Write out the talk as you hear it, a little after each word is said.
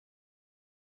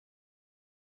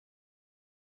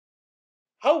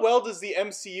How well does the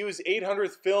MCU's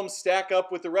 800th film stack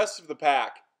up with the rest of the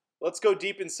pack? Let's go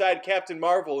deep inside Captain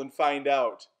Marvel and find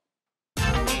out. The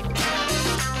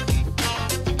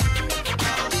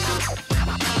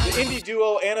indie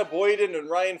duo Anna Boyden and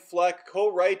Ryan Fleck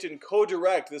co-write and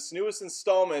co-direct this newest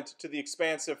installment to the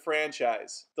expansive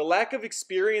franchise. The lack of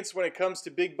experience when it comes to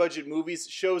big budget movies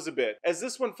shows a bit, as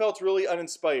this one felt really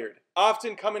uninspired,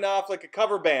 often coming off like a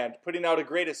cover band putting out a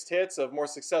greatest hits of more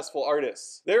successful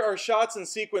artists. There are shots and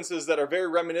sequences that are very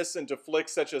reminiscent of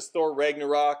flicks such as Thor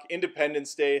Ragnarok,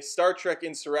 Independence Day, Star Trek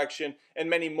Insurrection, and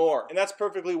many more, and that's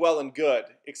perfectly well and good,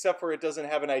 except for it doesn't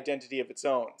have an identity of its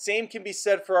own. Same can be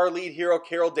said for our lead hero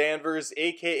Carol Danvers,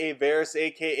 aka Varys,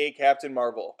 aka Captain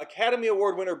Marvel. Academy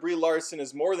Award winner Brie Larson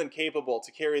is more than capable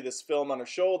to carry this film on her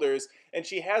shoulders, and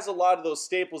she has a lot of those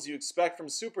staples you expect from a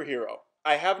superhero.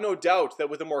 I have no doubt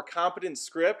that with a more competent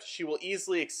script, she will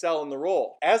easily excel in the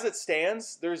role. As it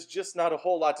stands, there's just not a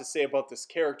whole lot to say about this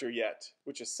character yet,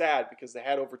 which is sad because they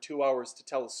had over 2 hours to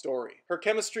tell a story. Her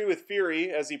chemistry with Fury,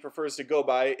 as he prefers to go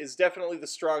by, is definitely the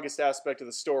strongest aspect of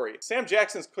the story. Sam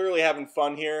Jackson's clearly having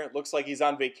fun here. It looks like he's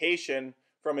on vacation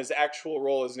from his actual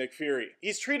role as Nick Fury.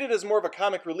 He's treated as more of a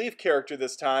comic relief character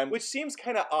this time, which seems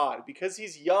kind of odd because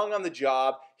he's young on the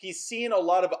job, he's seen a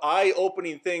lot of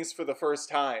eye-opening things for the first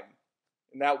time.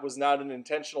 And that was not an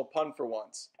intentional pun for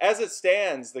once. As it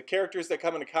stands, the characters that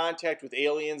come into contact with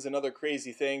aliens and other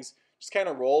crazy things just kind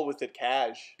of roll with it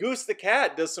cash. Goose the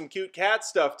cat does some cute cat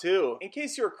stuff too, in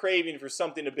case you're craving for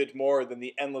something a bit more than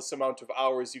the endless amount of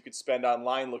hours you could spend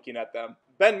online looking at them.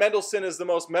 Ben Mendelsohn is the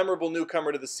most memorable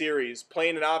newcomer to the series,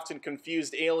 playing an often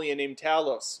confused alien named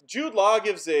Talos. Jude Law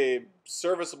gives a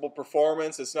serviceable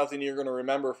performance. It's nothing you're going to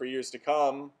remember for years to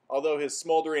come, although his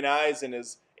smoldering eyes and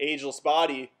his ageless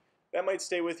body, that might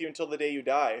stay with you until the day you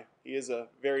die. He is a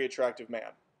very attractive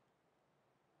man.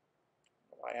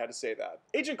 I had to say that.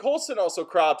 Agent Coulson also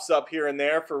crops up here and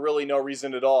there for really no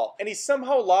reason at all, and he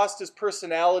somehow lost his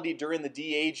personality during the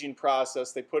de-aging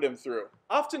process they put him through.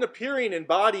 Often appearing in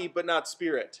body but not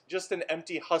spirit. Just an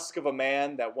empty husk of a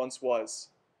man that once was.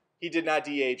 He did not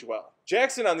de-age well.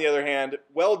 Jackson, on the other hand,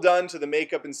 well done to the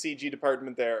makeup and CG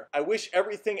department there. I wish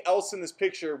everything else in this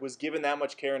picture was given that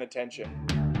much care and attention.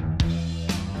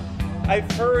 I've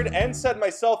heard and said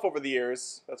myself over the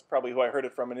years, that's probably who I heard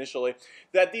it from initially,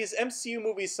 that these MCU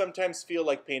movies sometimes feel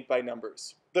like paint by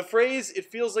numbers. The phrase, "it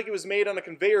feels like it was made on a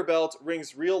conveyor belt,"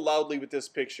 rings real loudly with this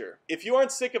picture. If you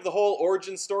aren't sick of the whole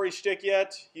origin story shtick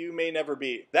yet, you may never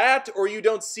be. That, or you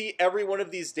don't see every one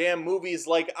of these damn movies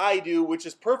like I do, which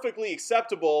is perfectly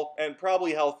acceptable and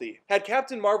probably healthy. Had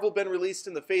Captain Marvel been released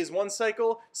in the Phase 1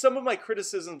 cycle, some of my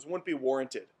criticisms wouldn't be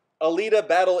warranted. Alita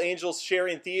Battle Angels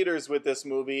sharing theaters with this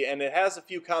movie, and it has a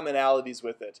few commonalities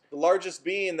with it. The largest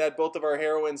being that both of our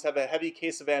heroines have a heavy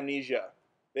case of amnesia.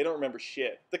 They don't remember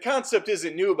shit. The concept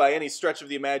isn't new by any stretch of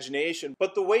the imagination,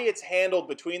 but the way it's handled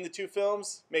between the two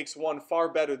films makes one far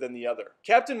better than the other.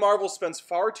 Captain Marvel spends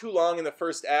far too long in the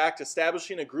first act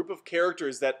establishing a group of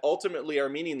characters that ultimately are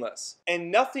meaningless. And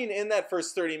nothing in that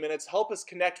first 30 minutes help us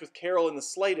connect with Carol in the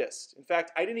slightest. In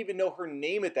fact, I didn't even know her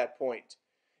name at that point.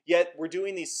 Yet we're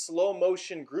doing these slow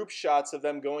motion group shots of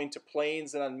them going to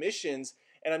planes and on missions,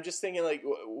 and I'm just thinking, like,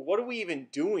 what are we even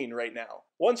doing right now?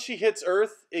 Once she hits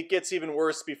Earth, it gets even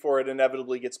worse before it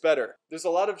inevitably gets better. There's a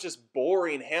lot of just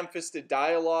boring, ham-fisted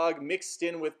dialogue mixed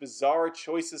in with bizarre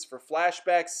choices for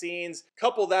flashback scenes.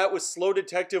 Couple that with slow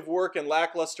detective work and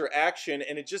lackluster action,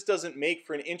 and it just doesn't make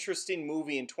for an interesting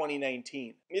movie in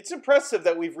 2019. It's impressive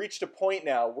that we've reached a point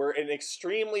now where an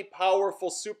extremely powerful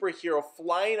superhero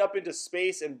flying up into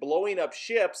space and blowing up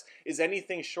ships is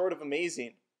anything short of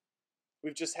amazing.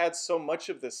 We've just had so much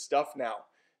of this stuff now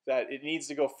that it needs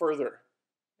to go further,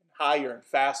 and higher, and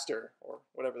faster, or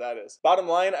whatever that is. Bottom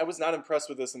line, I was not impressed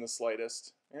with this in the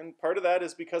slightest. And part of that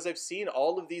is because I've seen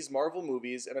all of these Marvel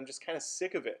movies and I'm just kind of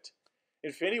sick of it.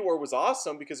 Infinity War was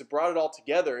awesome because it brought it all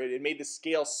together. It made the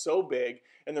scale so big,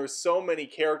 and there were so many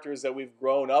characters that we've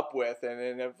grown up with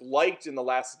and have liked in the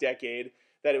last decade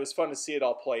that it was fun to see it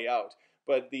all play out.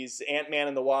 But these Ant-Man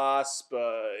and the Wasp,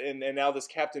 and now this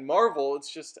Captain Marvel,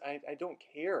 it's just, I don't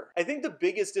care. I think the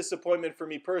biggest disappointment for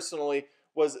me personally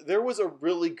was there was a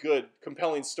really good,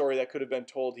 compelling story that could have been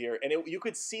told here, and you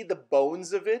could see the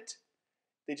bones of it.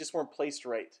 They just weren't placed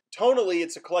right. Tonally,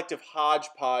 it's a collective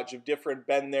hodgepodge of different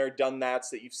been there, done that's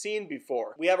that you've seen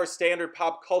before. We have our standard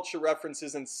pop culture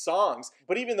references and songs,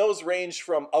 but even those range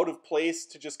from out of place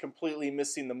to just completely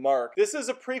missing the mark. This is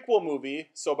a prequel movie,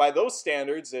 so by those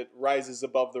standards, it rises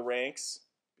above the ranks,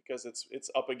 because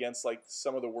it's up against like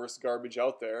some of the worst garbage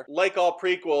out there. Like all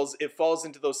prequels, it falls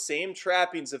into those same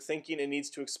trappings of thinking it needs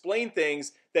to explain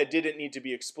things that didn't need to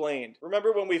be explained.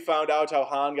 Remember when we found out how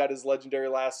Han got his legendary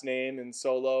last name in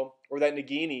Solo? Or that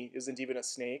Nagini isn't even a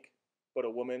snake, but a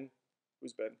woman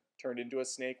who's been turned into a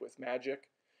snake with magic?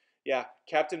 Yeah,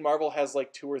 Captain Marvel has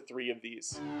like 2 or 3 of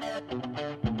these.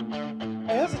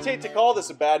 I hesitate to call this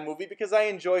a bad movie because I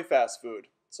enjoy fast food.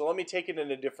 So let me take it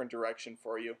in a different direction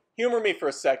for you. Humor me for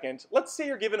a second. Let's say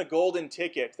you're given a golden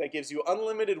ticket that gives you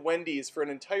unlimited Wendy's for an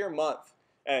entire month.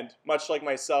 And much like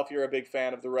myself, you're a big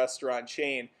fan of the restaurant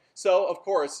chain. So, of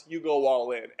course, you go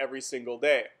all in every single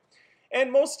day.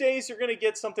 And most days you're going to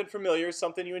get something familiar,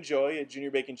 something you enjoy, a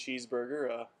junior bacon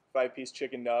cheeseburger, a 5-piece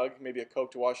chicken nug, maybe a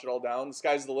Coke to wash it all down. The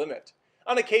sky's the limit.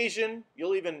 On occasion,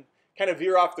 you'll even kind of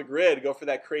veer off the grid, go for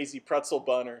that crazy pretzel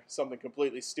bun or something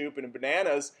completely stupid and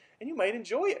bananas, and you might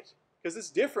enjoy it because it's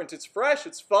different, it's fresh,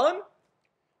 it's fun.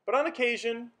 But on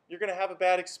occasion, you're going to have a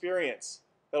bad experience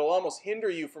that'll almost hinder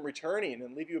you from returning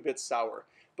and leave you a bit sour.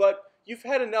 But you've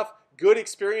had enough good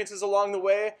experiences along the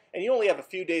way, and you only have a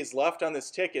few days left on this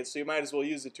ticket, so you might as well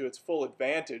use it to its full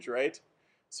advantage, right?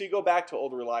 So you go back to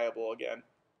Old Reliable again.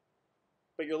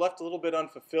 But you're left a little bit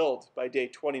unfulfilled by day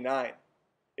 29.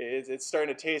 It's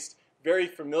starting to taste very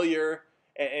familiar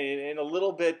and a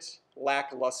little bit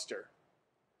lackluster.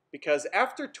 Because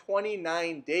after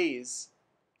 29 days,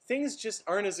 things just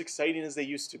aren't as exciting as they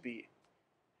used to be.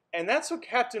 And that's what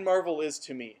Captain Marvel is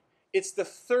to me. It's the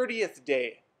 30th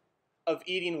day of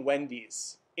eating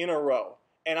Wendy's in a row.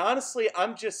 And honestly,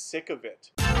 I'm just sick of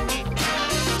it.